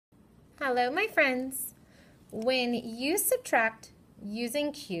Hello, my friends. When you subtract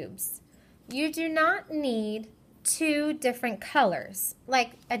using cubes, you do not need two different colors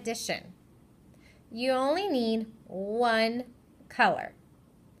like addition. You only need one color.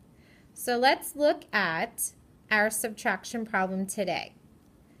 So let's look at our subtraction problem today.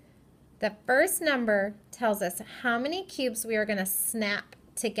 The first number tells us how many cubes we are going to snap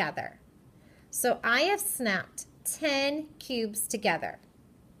together. So I have snapped 10 cubes together.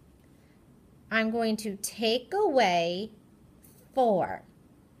 I'm going to take away 4.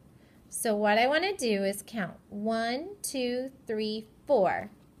 So what I want to do is count 1, 2, 3, 4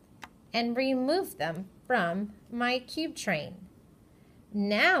 and remove them from my cube train.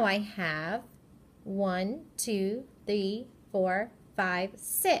 Now I have 1, 2, 3, 4, 5,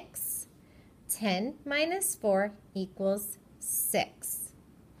 6. 10 minus 4 equals 6.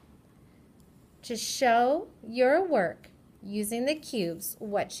 To show your work using the cubes,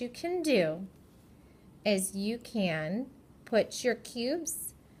 what you can do is you can put your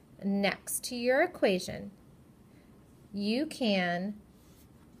cubes next to your equation. You can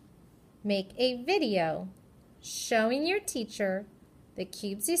make a video showing your teacher the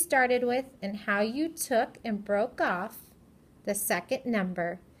cubes you started with and how you took and broke off the second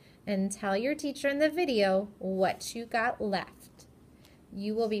number, and tell your teacher in the video what you got left.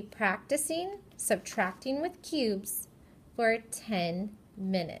 You will be practicing subtracting with cubes for 10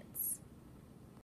 minutes.